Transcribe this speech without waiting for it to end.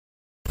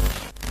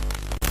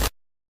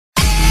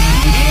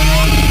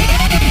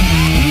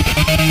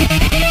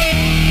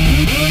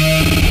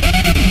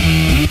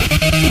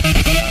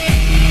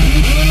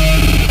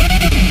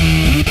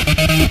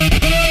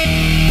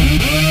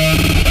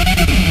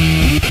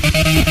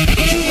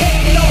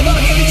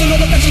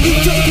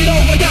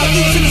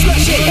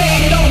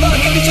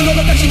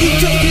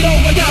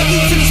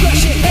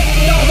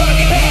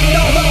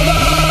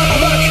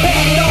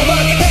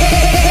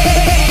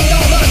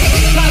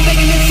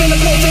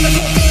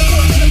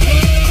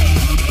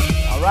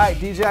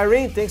DJ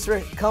Irene, thanks for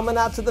coming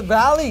out to the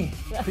valley.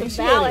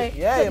 Appreciate it.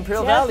 Yeah,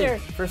 Imperial Valley.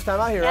 First time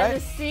out here, right?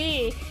 And the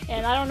sea.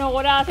 And I don't know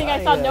what else. I think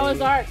I saw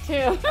Noah's Ark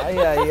too.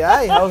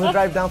 How was the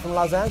drive down from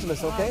Los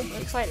Angeles? Okay. It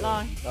was quite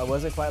long.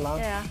 Was it quite long?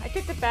 Yeah, I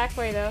took the back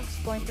way though,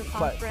 going through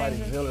Palm Springs. Quite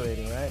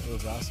exhilarating, right? It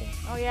was awesome.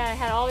 Oh yeah, I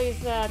had all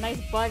these nice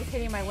bugs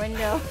hitting my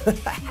window.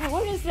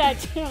 What is that?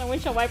 The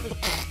windshield wipers.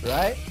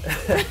 Right?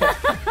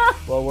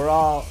 Well, we're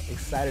all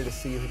excited to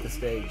see you hit the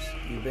stage.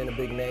 You've been a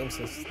big name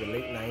since the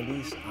late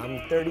 90s.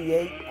 I'm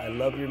 38. I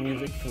love your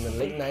music from the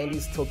late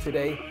 90s till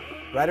today.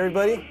 Right,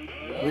 everybody?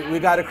 Yeah. We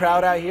got a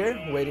crowd out here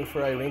waiting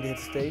for Irene to hit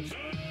the stage.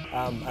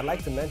 I'd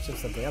like to mention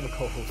something. I have a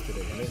co-host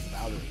today. Her name is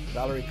Valerie.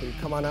 Valerie, could you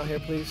come on out here,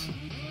 please?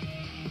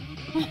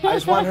 I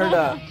just want her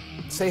to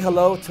say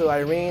hello to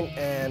Irene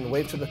and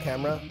wave to the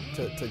camera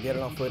to get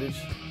it on footage.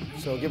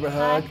 So give her a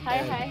hug.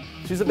 Hi.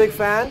 She's a big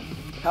fan.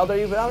 How old are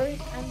you, Valerie?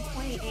 I'm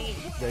 28.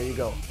 There you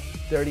go.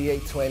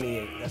 38,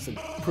 28. That's a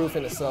proof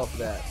in itself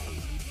that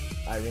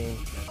Irene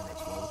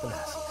resonates well with the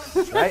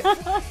masses, right?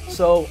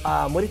 So,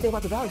 what do you think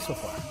about the Valley so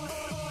far?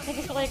 I think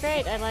it's really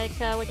great. I like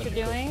what you're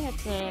doing.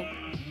 It's a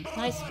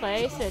nice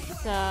place.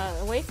 It's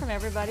away from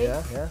everybody.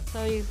 Yeah.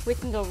 So we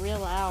can go real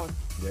loud.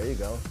 There you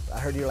go. I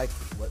heard you're like,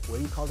 what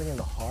are you calling it?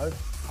 The hard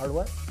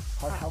what?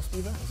 Hard house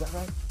diva? Is that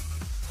right?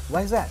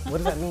 Why is that? What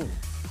does that mean?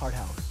 Hard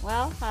house.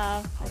 Well,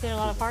 I did a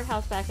lot of hard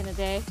house back in the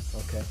day.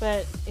 Okay.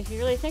 But if you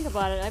really think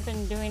about it, I've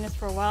been doing this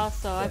for a while,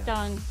 so I've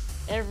done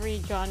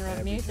every genre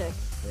of music.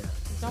 Yeah,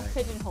 exactly. Don't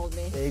pigeonhole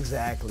me.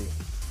 Exactly.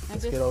 I'm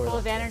just full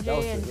of energy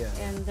and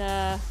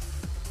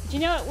you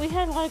know what? We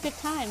had a lot of good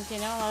times. You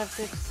know, a lot of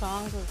good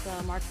songs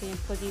with Marky and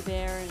Poogie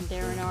Bear and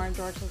Darren R. and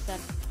George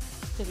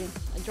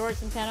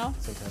Centeno.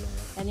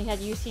 And you had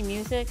UC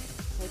Music,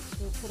 which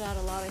put out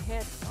a lot of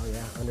hits. Oh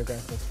yeah,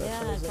 Underground Construction.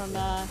 Yeah,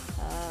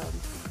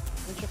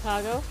 from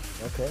Chicago.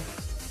 Okay.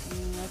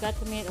 And I got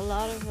to meet a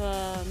lot of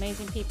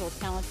amazing people,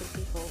 talented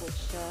people, which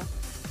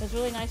was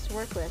really nice to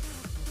work with.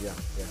 Yeah,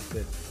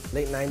 good.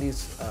 Late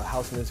 90s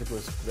house music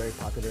was very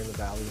popular in the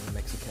Valley in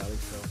Mexicali,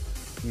 so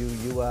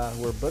you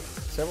were booked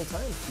several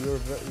times. You were,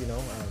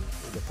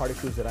 the party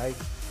crews that I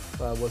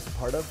was a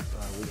part of,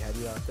 we had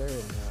you out there,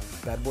 and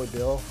Bad Boy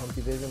Bill,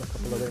 Humpty Vision, a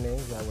couple other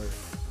names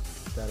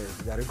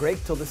that are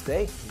great till this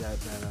day, that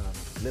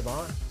live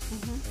on.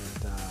 And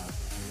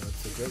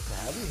it's great to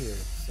have you here.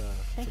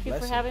 Thank you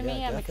for having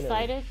me. I'm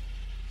excited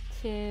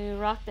to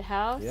rock the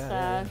house.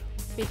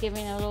 Be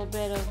giving a little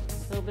bit of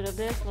this, a little bit of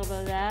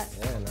that.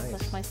 Yeah, nice.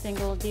 That's my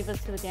single,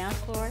 Divas to the Dance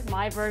Floor.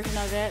 My version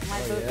of it,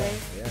 my bootleg.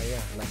 Yeah.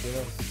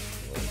 Latinos.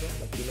 What is that?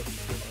 Latinos.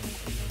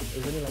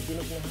 Is there any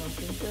Latinos in the house?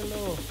 Is there a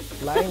little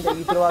line that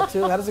you throw out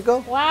too? How does it go?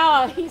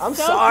 Wow, he's I'm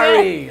so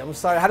sorry. good. I'm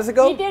sorry. How does it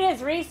go? He did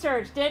his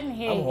research, didn't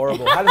he? I'm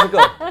horrible. How does it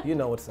go? You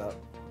know what's up.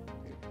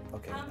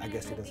 Okay, I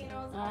guess he doesn't.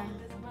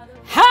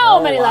 How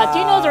many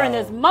Latinos are in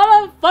this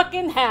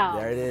motherfucking house?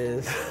 There it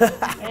is.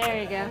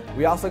 There you go.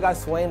 We also got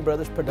Swain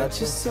Brothers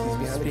Productions. He's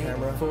behind the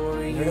camera.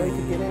 You know you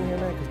can get in here,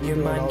 man. Your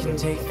mind can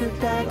take the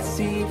back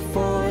seat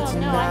for tonight.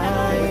 No, I have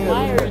all those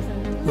wires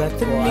and let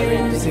the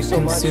music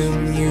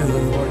consume you.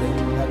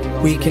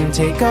 We can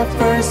take our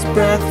first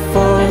breath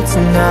for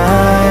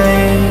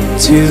tonight.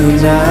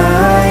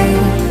 Tonight,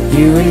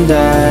 you and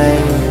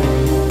I,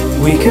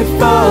 we could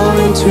fall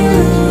into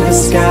the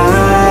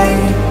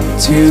sky.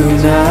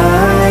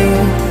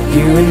 Tonight,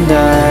 you and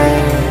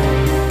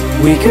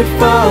I, we could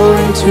fall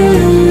into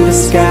the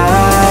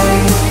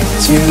sky.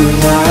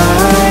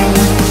 Tonight,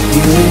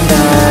 you and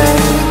I,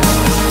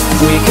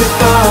 we could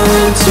fall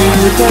into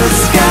the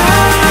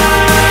sky.